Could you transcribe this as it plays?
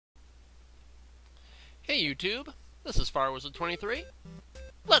Hey YouTube, this is FireWizard23.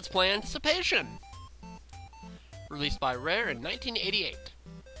 Let's play Anticipation! Released by Rare in 1988.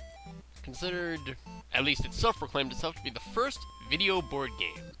 Considered, at least it self-proclaimed itself to be the first video board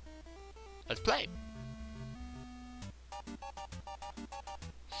game. Let's play!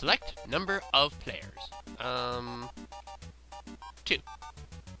 Select number of players. 2.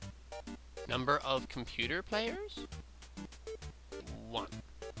 Number of computer players? 1.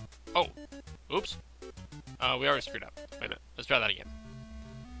 Oh, oops. We already screwed up. Wait a minute. Let's try that again.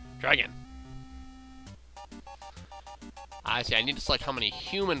 Try again. I see. I need to select how many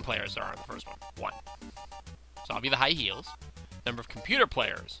human players there are in the first one. 1. So I'll be the high heels. Number of computer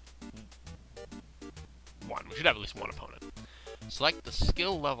players. 1. We should have at least one opponent. Select the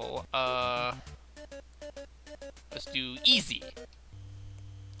skill level. Let's do easy.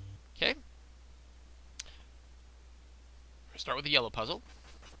 Okay. Start with the yellow puzzle.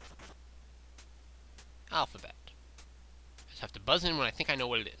 Alphabet. I just have to buzz in when I think I know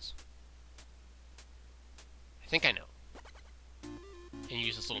what it is. I think I know. And you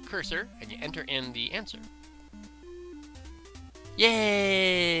use this little cursor, and you enter in the answer.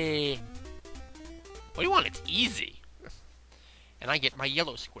 Yay! What do you want? It's easy. And I get my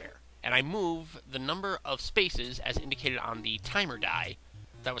yellow square. And I move the number of spaces as indicated on the timer die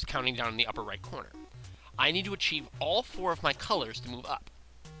that was counting down in the upper right corner. I need to achieve all 4 of my colors to move up.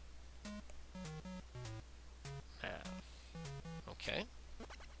 Okay.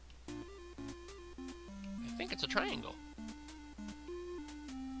 I think it's a triangle.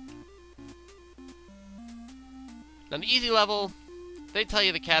 Now, the easy level, they tell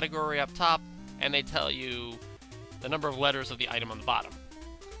you the category up top, and they tell you the number of letters of the item on the bottom.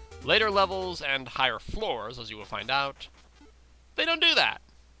 Later levels and higher floors, as you will find out, they don't do that.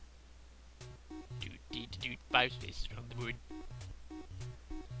 5 spaces from the board.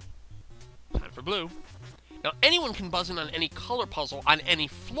 Time for blue. Now, anyone can buzz in on any color puzzle on any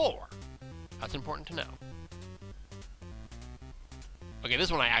floor. That's important to know. Okay,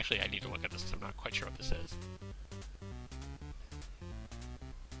 this one I need to look at this because I'm not quite sure what this is.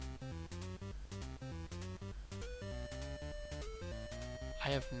 I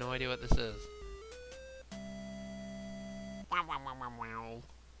have no idea what this is.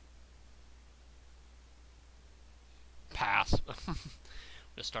 Pass.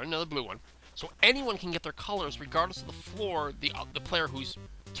 Let's start another blue one. So anyone can get their colors regardless of the floor, the player whose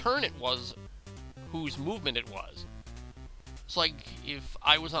turn it was, whose movement it was. It's like if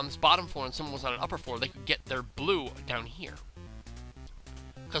I was on this bottom floor and someone was on an upper floor, they could get their blue down here.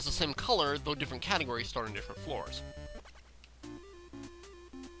 Because the same color, though different categories, start on different floors.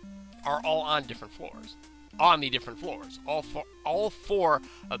 Are all on different floors. On the different floors. All four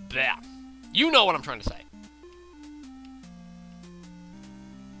of them. You know what I'm trying to say.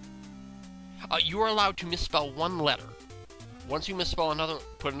 You are allowed to misspell one letter. Once you misspell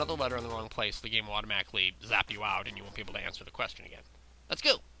put another letter in the wrong place, the game will automatically zap you out and you won't be able to answer the question again. Let's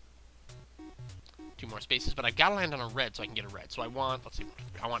go! 2 more spaces, but I've got to land on a red so I can get a red. So I want, let's see,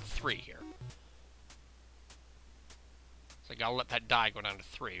 I want 3 here. So I got to let that die go down to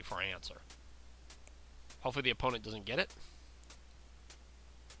 3 before I answer. Hopefully the opponent doesn't get it.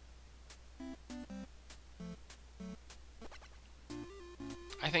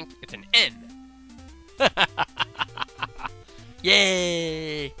 I think it's an N.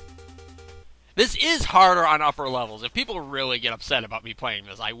 Yay! This is harder on upper levels. If people really get upset about me playing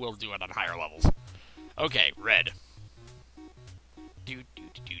this, I will do it on higher levels. Okay, red.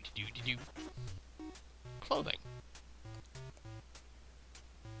 Clothing.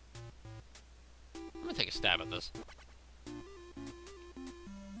 I'm gonna take a stab at this.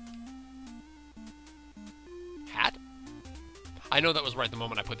 Hat? I know that was right the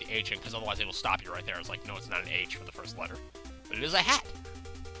moment I put the H in, because otherwise it'll stop you right there. It's like, no, it's not an H for the first letter. But it is a hat.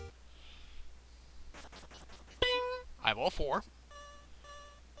 Bing! I have all 4.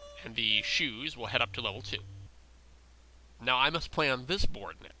 And the shoes will head up to level 2. Now I must play on this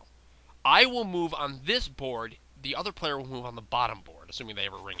board now. I will move on this board. The other player will move on the bottom board, assuming they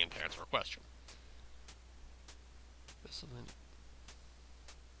ever ring in to answer a question. This is an...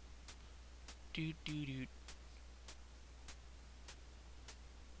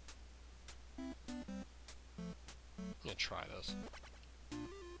 I'm gonna try this.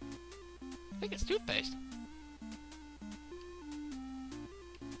 I think it's toothpaste.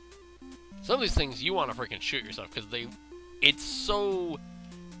 Some of these things you want to freaking shoot yourself because it's so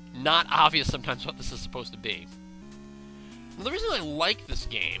not obvious sometimes what this is supposed to be. Now, the reason I like this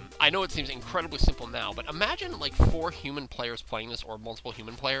game, I know it seems incredibly simple now, but imagine like 4 human players playing this or multiple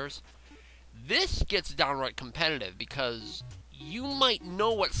human players. This gets downright competitive because you might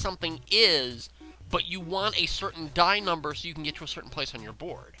know what something is, but you want a certain die number so you can get to a certain place on your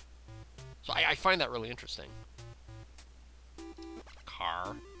board. So I find that really interesting.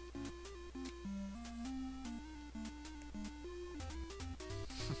 Car.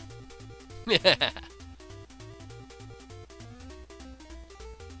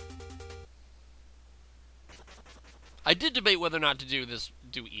 I did debate whether or not to do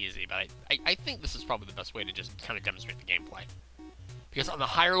easy, but I think this is probably the best way to just kind of demonstrate the gameplay. Because on the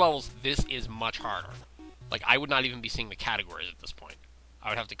higher levels, this is much harder. Like, I would not even be seeing the categories at this point. I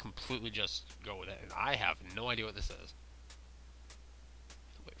would have to completely just go with it, and I have no idea what this is.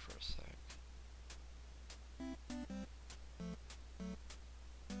 Wait for a sec.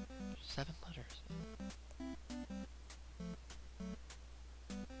 7 letters.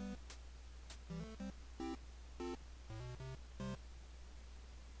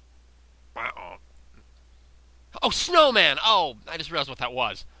 Oh, snowman! Oh, I just realized what that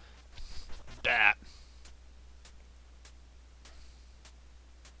was. That.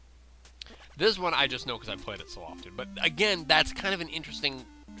 This one I just know because I played it so often. But again, that's kind of an interesting...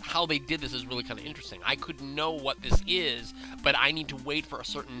 How they did this is really kind of interesting. I could know what this is, but I need to wait for a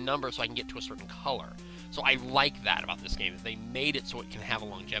certain number so I can get to a certain color. So I like that about this game. They made it so it can have a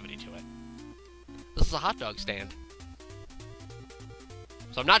longevity to it. This is a hot dog stand.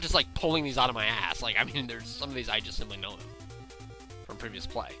 So I'm not just, like, pulling these out of my ass. Like, I mean, there's some of these I just simply know them from previous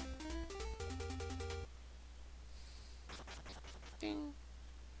play. Ding.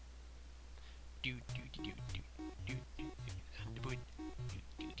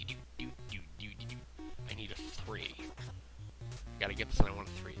 I need a 3. Gotta get this and I want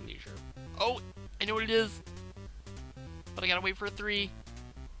a 3 leisure. Oh, I know what it is. But I gotta wait for a 3.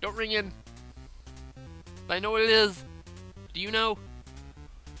 Don't ring in. But I know what it is. Do you know?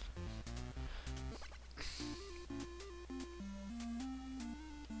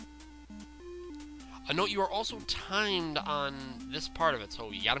 I know you are also timed on this part of it,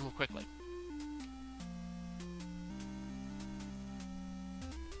 so you gotta move quickly.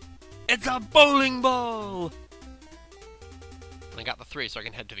 It's a bowling ball! I got the 3, so I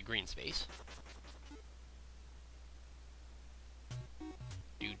can head to the green space.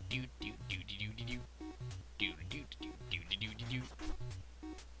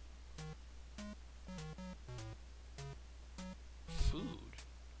 Food.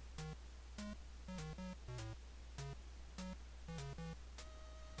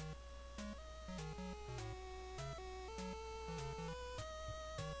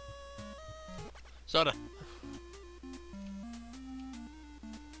 Soda.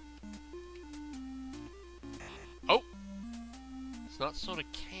 Oh! It's not soda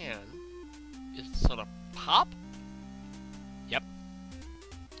can. It's soda pop? Yep.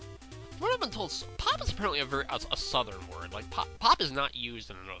 What I've been told, pop is apparently a southern word. Like, pop is not used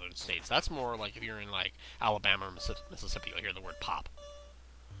in the northern states. That's more like if you're in, like, Alabama or Mississippi, you'll hear the word pop.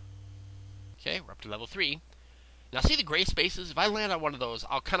 Okay, we're up to level 3. Now, see the gray spaces? If I land on one of those,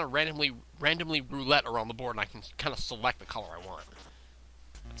 I'll kind of randomly roulette around the board, and I can kind of select the color I want.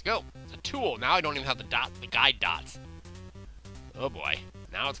 Let's go. It's a tool. Now I don't even have the guide dots. Oh boy.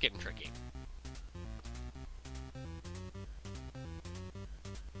 Now it's getting tricky.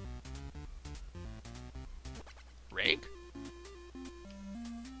 Rig?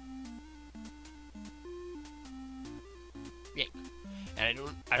 Yeah. And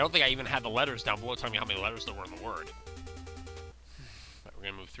I don't think I even had the letters down below telling me how many letters there were in the word. But we're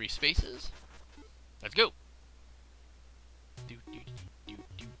gonna move 3 spaces. Let's go.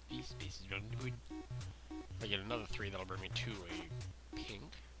 These spaces. If I get another 3, that'll bring me to a pink.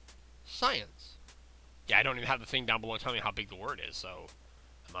 Science. Yeah, I don't even have the thing down below telling me how big the word is, so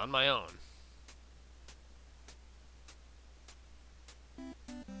I'm on my own.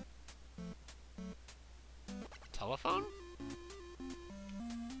 Telephone?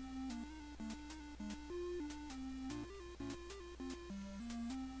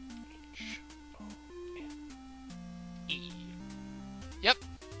 Yep.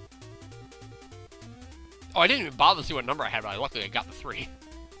 Oh, I didn't even bother to see what number I had, but luckily I got the 3.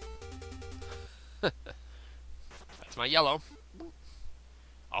 That's my yellow.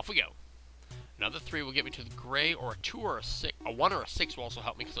 Off we go. Another 3 will get me to the gray, or a 2 or a 6. A 1 or a 6 will also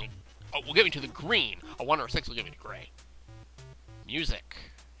help me, because it'll... Oh, will get me to the green. A 1 or a 6 will get me to gray. Music.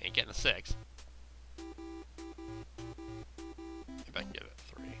 Ain't getting a 6. If I can get it a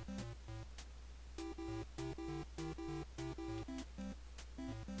 3.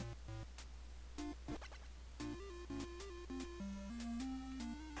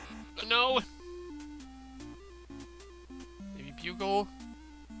 No! Maybe bugle?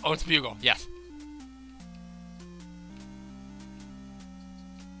 Oh, it's bugle. Yes.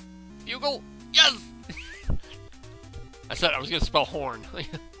 Bugle! Yes! I said I was going to spell horn.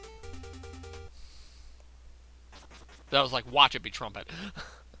 That was like, watch it be trumpet.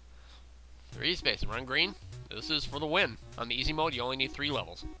 3 space, run green. This is for the win. On the easy mode, you only need 3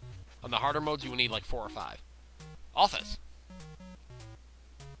 levels. On the harder modes, you will need like 4 or 5. Office.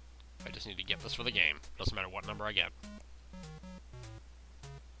 I just need to get this for the game. Doesn't matter what number I get.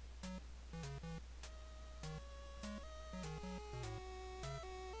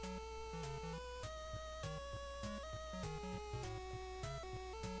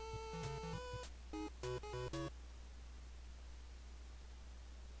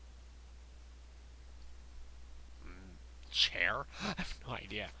 Chair? I have no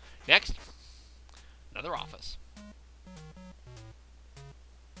idea. Next, another office.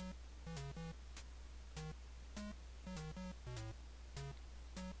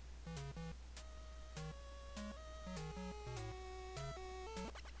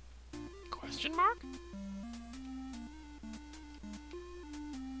 Question mark?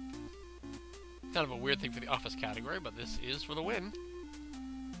 Kind of a weird thing for the office category, but this is for the win.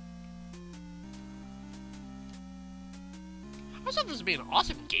 I thought this would be an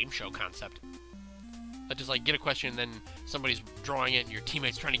awesome game show concept. That just like get a question and then somebody's drawing it and your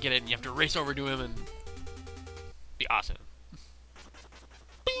teammate's trying to get it and you have to race over to him and be awesome.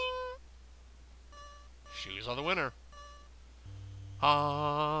 Bing! Shoes are the winner.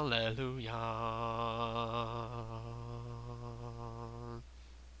 Hallelujah.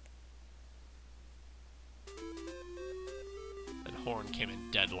 And horn came in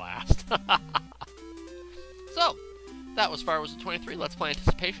dead last. So, that was Fire Wizard 23 Let's Play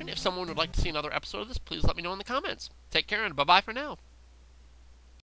Anticipation. If someone would like to see another episode of this, please let me know in the comments. Take care and bye-bye for now.